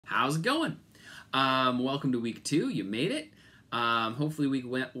How's it going? Welcome to week 2. You made it. Hopefully week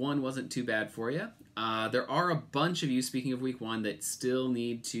 1 wasn't too bad for you. There are a bunch of you, speaking of week 1, that still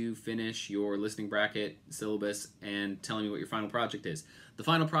need to finish your listening bracket syllabus and telling me what your final project is. The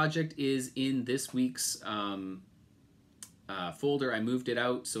final project is in this week's folder. I moved it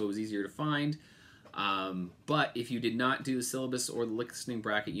out so it was easier to find. But if you did not do the syllabus or the listening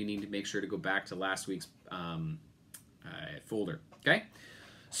bracket, you need to make sure to go back to last week's folder. Okay?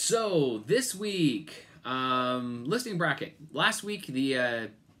 So this week, listening bracket. Last week, the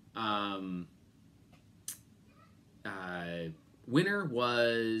winner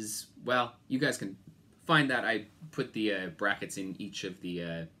was, well, you guys can find that. I put the brackets in each of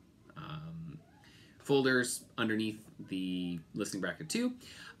the folders underneath the listening bracket too.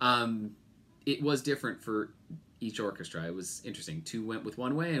 It was different for each orchestra. It was interesting. 2 went with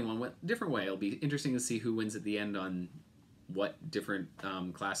one way and 1 went a different way. It'll be interesting to see who wins at the end on what different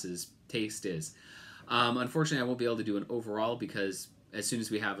classes' taste is. Unfortunately, I won't be able to do an overall because as soon as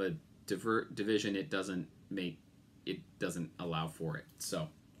we have a division, it doesn't allow for it. So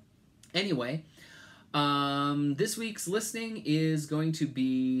anyway, this week's listening is going to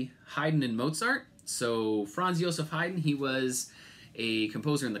be Haydn and Mozart. So Franz Joseph Haydn, he was a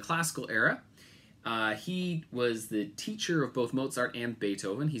composer in the classical era. He was the teacher of both Mozart and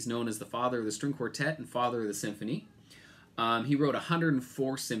Beethoven. He's known as the father of the string quartet and father of the symphony. He wrote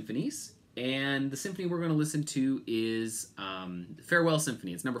 104 symphonies, and the symphony we're going to listen to is Farewell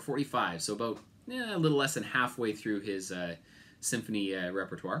Symphony. It's number 45, so about a little less than halfway through his symphony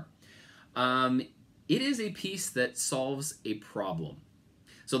repertoire. It is a piece that solves a problem.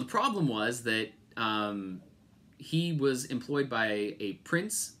 So the problem was that he was employed by a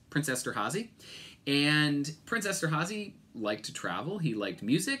Prince Esterhazy, and Prince Esterhazy liked to travel. He liked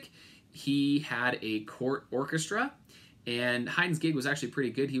music. He had a court orchestra. And Haydn's gig was actually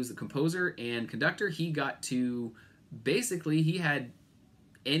pretty good. He was the composer and conductor. He got to, basically, he had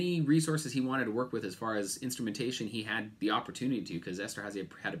any resources he wanted to work with as far as instrumentation. He had the opportunity to, because Esterhazy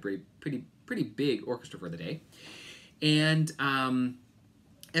had a pretty big orchestra for the day. And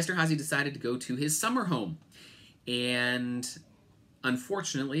Esterhazy decided to go to his summer home. And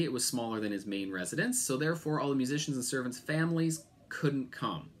unfortunately, it was smaller than his main residence, so therefore all the musicians and servants' families couldn't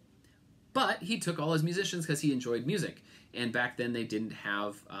come. But he took all his musicians because he enjoyed music. And back then they didn't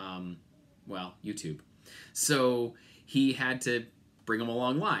have, YouTube. So he had to bring them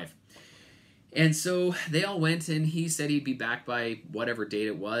along live. And so they all went, and he said he'd be back by whatever date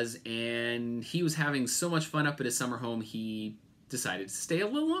it was. And he was having so much fun up at his summer home, he decided to stay a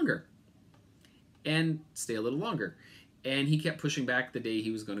little longer. And stay a little longer. And he kept pushing back the day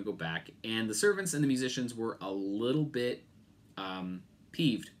he was going to go back. And the servants and the musicians were a little bit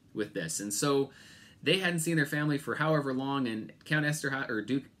peeved with this, and so they hadn't seen their family for however long, and Count Esterhazy, or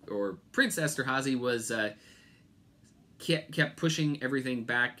Duke, or Prince Esterhazy was kept pushing everything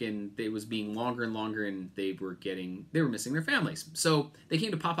back, and it was being longer and longer, and they were missing their families. So they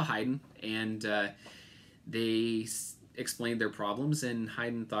came to Papa Haydn, and they explained their problems, and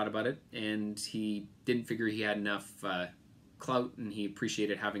Haydn thought about it, and he didn't figure he had enough clout, and he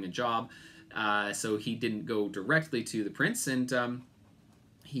appreciated having a job, so he didn't go directly to the prince, and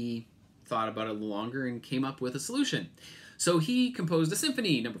he thought about it a little longer and came up with a solution. So he composed a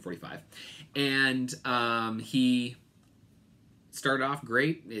symphony, number 45. And he started off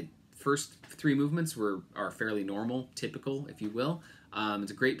great. First 3 movements are fairly normal, typical, if you will.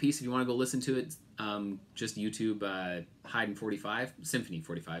 It's a great piece. If you want to go listen to it, just YouTube Haydn 45, Symphony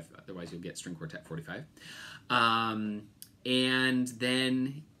 45. Otherwise, you'll get String Quartet 45. And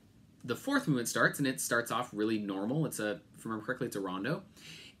then the 4th movement starts, and it starts off really normal. If I remember correctly, it's a rondo.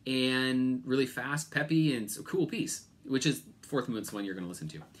 And really fast, peppy, and it's a cool piece, which is 4th movement's the one you're going to listen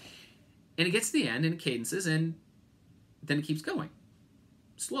to. And it gets to the end, and it cadences, and then it keeps going.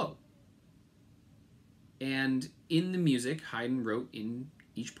 Slow. And in the music, Haydn wrote in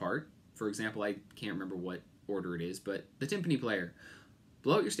each part, for example, I can't remember what order it is, but the timpani player,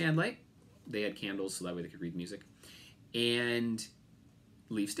 blow out your stand light. They had candles, so that way they could read music. And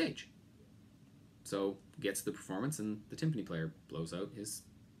leave stage. So gets the performance, and the timpani player blows out his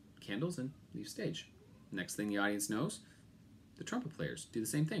candles and leaves stage. Next thing the audience knows, the trumpet players do the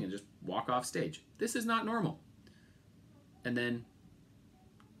same thing and just walk off stage. This is not normal. And then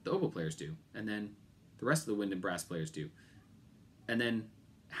the oboe players do, and then the rest of the wind and brass players do, and then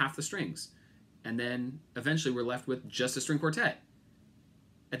half the strings, and then eventually we're left with just a string quartet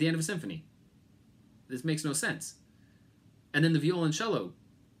at the end of a symphony. This makes no sense. And then the viola and cello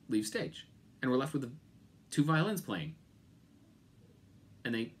leave stage, and we're left with the 2 violins playing.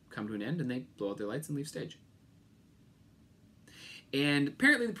 And they come to an end, and they blow out their lights and leave stage. And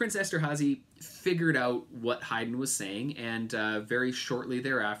apparently the Prince Esterhazy figured out what Haydn was saying, and very shortly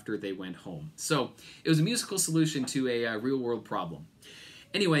thereafter they went home. So it was a musical solution to a real-world problem.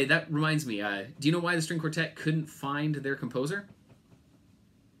 Anyway, that reminds me, do you know why the string quartet couldn't find their composer?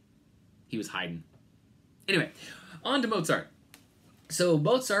 He was Haydn. Anyway, on to Mozart. So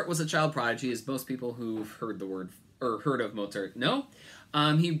Mozart was a child prodigy, as most people who've heard the word or heard of Mozart know.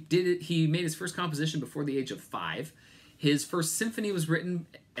 He made his first composition before the age of 5. His first symphony was written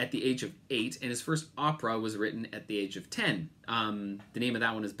at the age of 8, and his first opera was written at the age of 10. The name of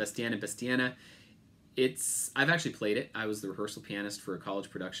that one is Bastiana Bastiana. I've actually played it. I was the rehearsal pianist for a college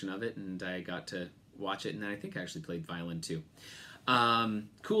production of it, and I got to watch it, and I think I actually played violin too.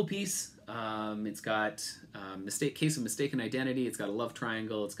 Cool piece. It's got case of mistaken identity. It's got a love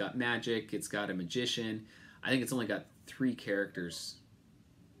triangle. It's got magic. It's got a magician. I think it's only got 3 characters,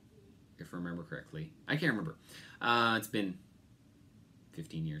 if I remember correctly. I can't remember. It's been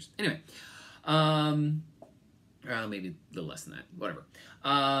 15 years. Anyway, maybe a little less than that. Whatever.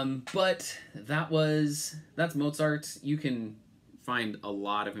 But that's Mozart. You can find a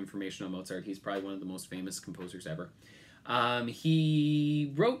lot of information on Mozart. He's probably one of the most famous composers ever.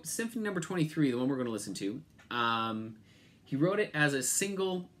 He wrote Symphony Number 23, the one we're going to listen to. He wrote it as a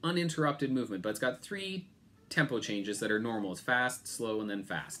single, uninterrupted movement, but it's got 3 tempo changes that are normal. It's fast, slow, and then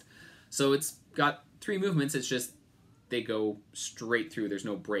fast. So it's got 3 movements. It's just they go straight through. There's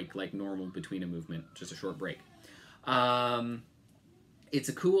no break like normal between a movement, just a short break. It's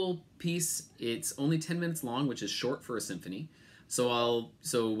a cool piece. It's only 10 minutes long, which is short for a symphony. So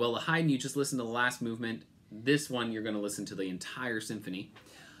the Haydn, you just listen to the last movement. This one, you're going to listen to the entire symphony.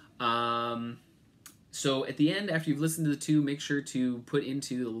 So at the end, after you've listened to the 2, make sure to put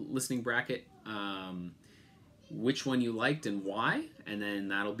into the listening bracket which one you liked and why, and then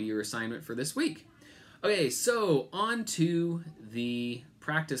that'll be your assignment for this week. Okay, so on to the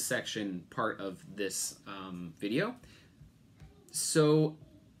practice section part of this video. So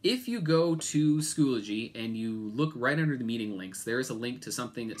if you go to Schoology and you look right under the meeting links, there is a link to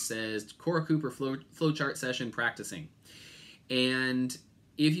something that says Cora Cooper flowchart session practicing. And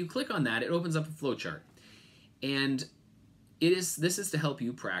if you click on that, it opens up a flowchart. And this is to help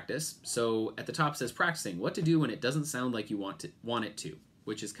you practice. So at the top it says practicing, what to do when it doesn't sound like you want it to,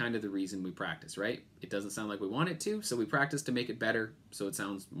 which is kind of the reason we practice, right? It doesn't sound like we want it to, so we practice to make it better so it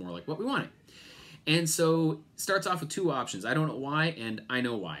sounds more like what we want it. And so it starts off with 2 options. I don't know why, and I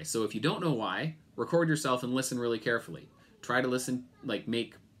know why. So if you don't know why, record yourself and listen really carefully. Try to listen, like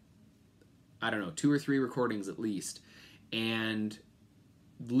make, 2 or 3 recordings at least, and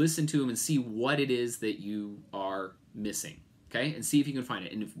listen to them and see what it is that you are missing, okay? And see if you can find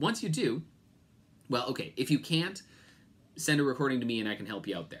it. And once you do, well, okay, if you can't, send a recording to me and I can help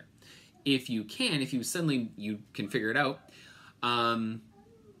you out there. If you can figure it out,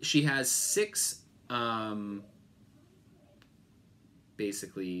 she has 6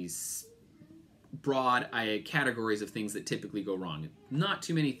 basically broad categories of things that typically go wrong. Not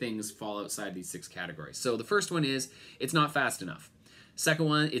too many things fall outside these 6 categories. So the first one is it's not fast enough. Second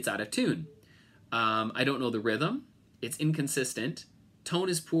one, it's out of tune. I don't know the rhythm. It's inconsistent. Tone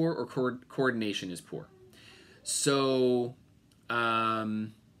is poor, or coordination is poor. So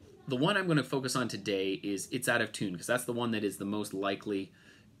the one I'm going to focus on today is it's out of tune, because that's the one that is the most likely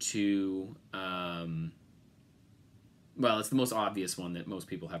to, it's the most obvious one that most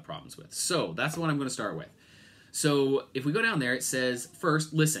people have problems with. So that's the one I'm going to start with. So if we go down there, it says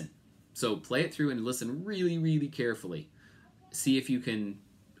first, listen. So play it through and listen really, really carefully. See if you can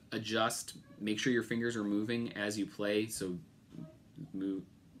adjust, make sure your fingers are moving as you play, so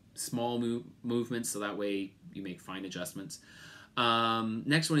small movements, so that way you make fine adjustments.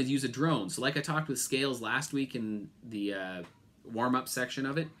 Next one is use a drone. So like I talked with scales last week in the warm-up section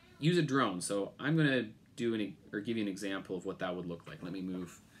of it, use a drone. So I'm going to give you an example of what that would look like. Let me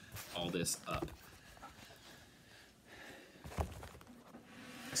move all this up.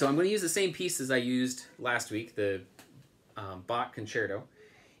 So I'm going to use the same piece as I used last week, the Bach Concerto,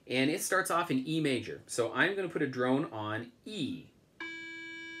 and it starts off in E major. So I'm going to put a drone on E.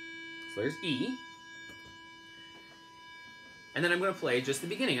 So there's E. And then I'm going to play just the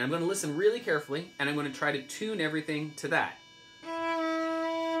beginning. I'm going to listen really carefully, and I'm going to try to tune everything to that.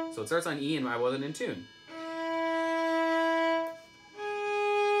 So it starts on E, and I wasn't in tune.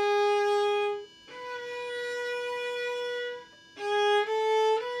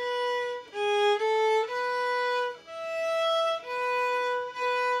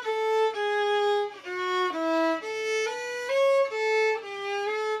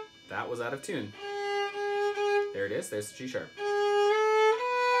 That was out of tune. There it is. There's the G sharp.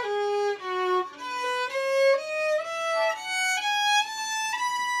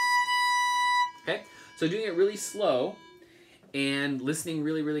 Okay, so doing it really slow and listening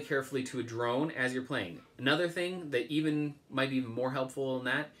really, really carefully to a drone as you're playing. Another thing that even might be even more helpful than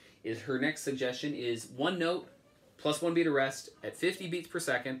that is her next suggestion is one note plus 1 beat of rest at 50 beats per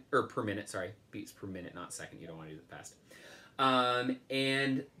second, or per minute, sorry, beats per minute, not second, you don't want to do that fast.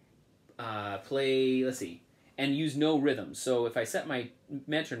 And play, let's see, and use no rhythm. So if I set my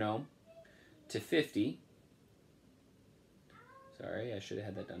metronome to 50, sorry, I should have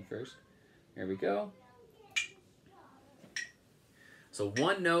had that done first. There we go. So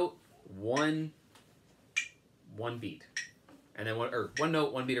one note, one beat, and then one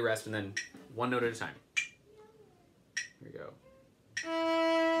note, one beat of rest, and then one note at a time. Here we go.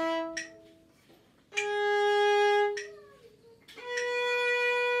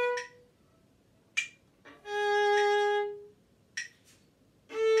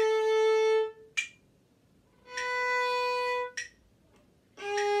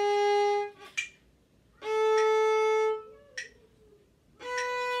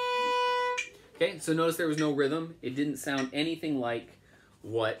 Okay, so notice there was no rhythm. It didn't sound anything like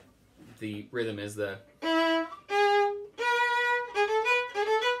what the rhythm is. It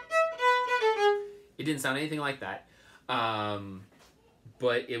didn't sound anything like that.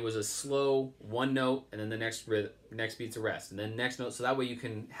 But it was a slow one note, and then the next beat's a rest, and then next note. So that way you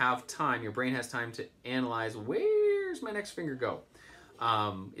can have time. Your brain has time to analyze, where's my next finger go?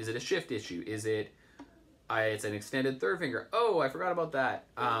 Is it a shift issue? Is it it's an extended third finger? Oh, I forgot about that.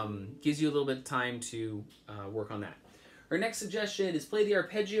 Gives you a little bit of time to work on that. Our next suggestion is play the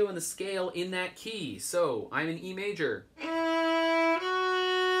arpeggio and the scale in that key. So I'm in E major.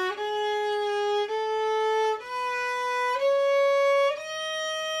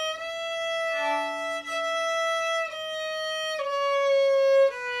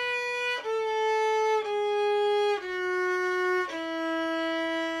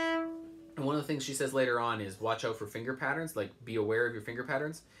 One of the things she says later on is watch out for finger patterns, like be aware of your finger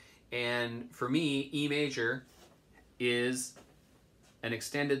patterns. And for me, E major is an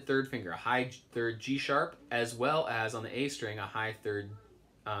extended third finger, a high third G sharp, as well as on the A string, a high third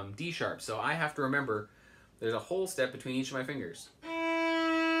D sharp. So I have to remember there's a whole step between each of my fingers.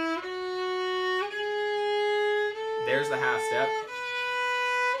 There's the half step.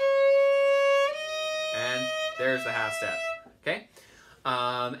 And there's the half step. Okay?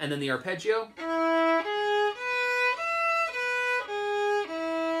 And then the arpeggio.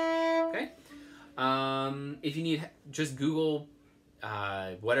 Okay. If you need, just Google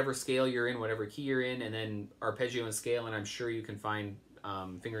whatever scale you're in, whatever key you're in, and then arpeggio and scale, and I'm sure you can find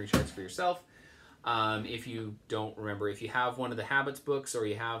fingering charts for yourself. If you don't remember, if you have one of the habits books or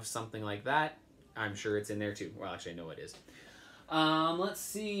you have something like that, I'm sure it's in there too. Well, actually, I know it is. Let's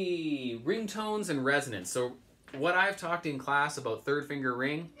see. Ringtones and resonance. So what I've talked in class about third finger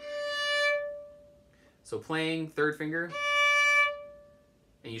ring, so playing third finger,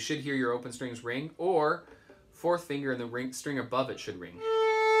 and you should hear your open strings ring, or fourth finger and the string above it should ring.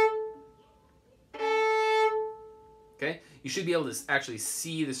 Okay? You should be able to actually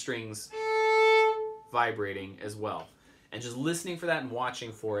see the strings vibrating as well. And just listening for that and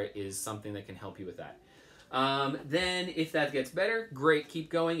watching for it is something that can help you with that. Then if that gets better, great, keep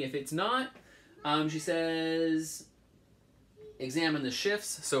going. If it's not, she says, examine the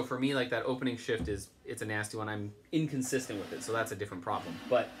shifts. So for me, like that opening shift it's a nasty one. I'm inconsistent with it, so that's a different problem.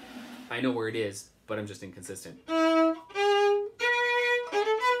 But I know where it is, but I'm just inconsistent.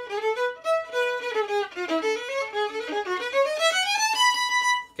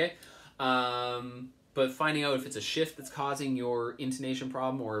 Okay? But finding out if it's a shift that's causing your intonation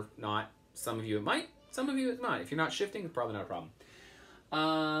problem or if not. Some of you it might, some of you it might. If you're not shifting, it's probably not a problem.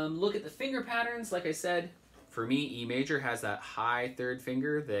 Look at the finger patterns. Like I said, for me, E major has that high third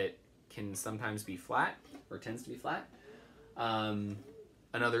finger that can sometimes be flat, or tends to be flat.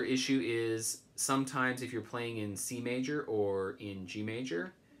 Another issue is sometimes if you're playing in C major or in G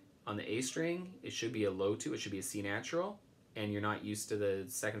major, on the A string, it should be a low 2, it should be a C natural, and you're not used to the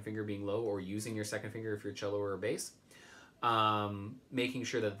second finger being low or using your second finger if you're cello or a bass. Making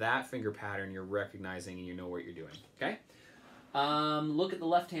sure that finger pattern you're recognizing and you know what you're doing, okay? Look at the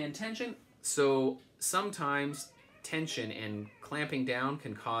left hand tension. So sometimes tension and clamping down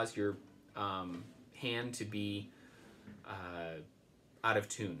can cause your hand to be out of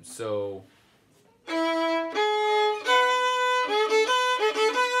tune. So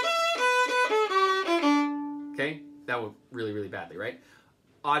okay, that would really, really badly, right?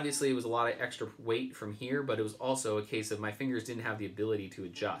 Obviously, it was a lot of extra weight from here, but it was also a case of my fingers didn't have the ability to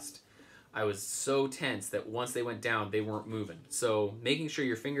adjust. I was so tense that once they went down, they weren't moving. So making sure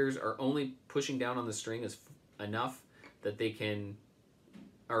your fingers are only pushing down on the string is enough that they can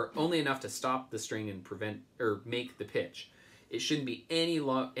or only enough to stop the string and prevent or make the pitch. It shouldn't be any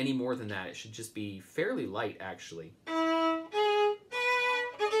more than that. It should just be fairly light, actually.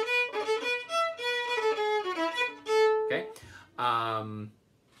 Okay.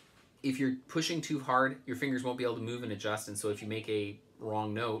 If you're pushing too hard, your fingers won't be able to move and adjust, and so if you make a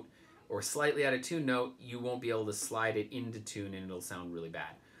wrong note or slightly out of tune note, you won't be able to slide it into tune and it'll sound really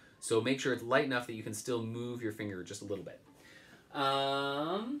bad. So make sure it's light enough that you can still move your finger just a little bit.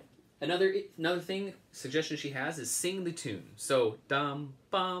 Another thing, suggestion she has is sing the tune. So dum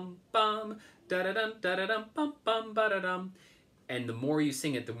bum bum da da dum bum bum ba da dum, and the more you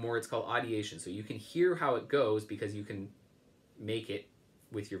sing it, the more it's called audiation. So you can hear how it goes because you can make it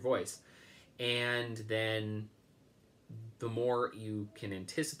with your voice, and then the more you can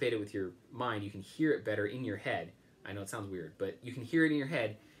anticipate it with your mind, you can hear it better in your head. I know it sounds weird, but you can hear it in your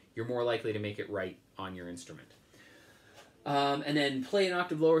head. You're more likely to make it right on your instrument. And then play an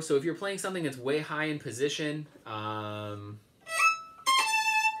octave lower. So if you're playing something that's way high in position, that's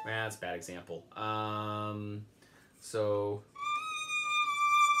a bad example. So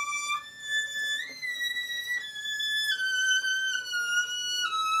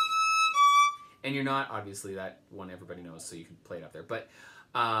and you're not, obviously, that one everybody knows, so you can play it up there. But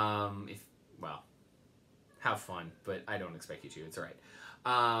well, have fun, but I don't expect you to. It's all right.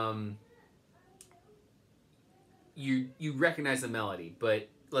 You recognize the melody, but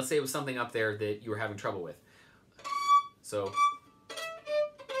let's say it was something up there that you were having trouble with. So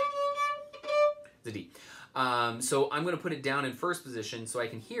it's a D. So I'm going to put it down in first position so I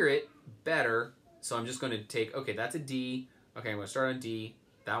can hear it better. So I'm just going to take, okay, that's a D. Okay, I'm going to start on D.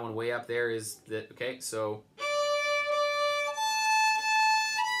 That one way up there is the, okay, so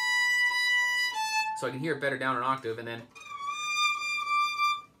I can hear it better down an octave, and then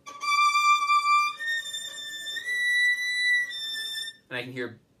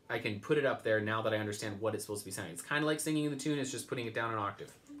I can put it up there now that I understand what it's supposed to be sounding. It's kind of like singing the tune, it's just putting it down an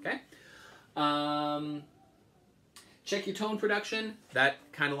octave, okay? Check your tone production, that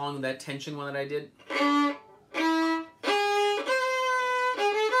kind of along with that tension one that I did.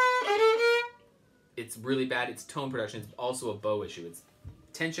 It's really bad. It's tone production. It's also a bow issue. It's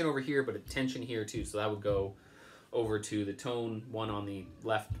tension over here, but a tension here too. So that would go over to the tone one on the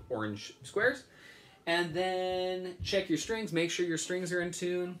left orange squares. And then check your strings. Make sure your strings are in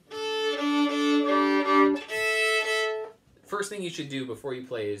tune. First thing you should do before you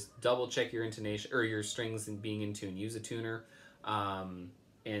play is double check your intonation or your strings and being in tune. Use a tuner. And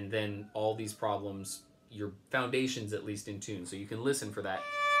then all these problems, your foundation's at least in tune. So you can listen for that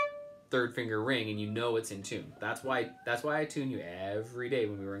third finger ring and you know it's in tune. That's why I tune you every day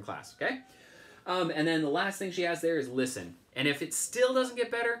when we were in class, okay? And then the last thing she has there is listen. And if it still doesn't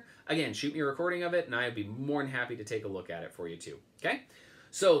get better, again, shoot me a recording of it and I'd be more than happy to take a look at it for you too, okay?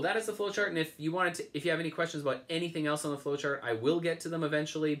 So that is the flowchart, and if you have any questions about anything else on the flowchart, I will get to them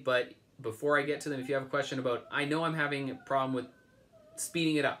eventually, but before I get to them, if you have a question about, I know I'm having a problem with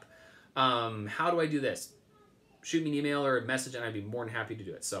speeding it up. How do I do this? Shoot me an email or a message and I'd be more than happy to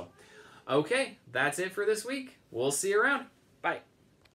do it. So, okay, that's it for this week. We'll see you around. Bye.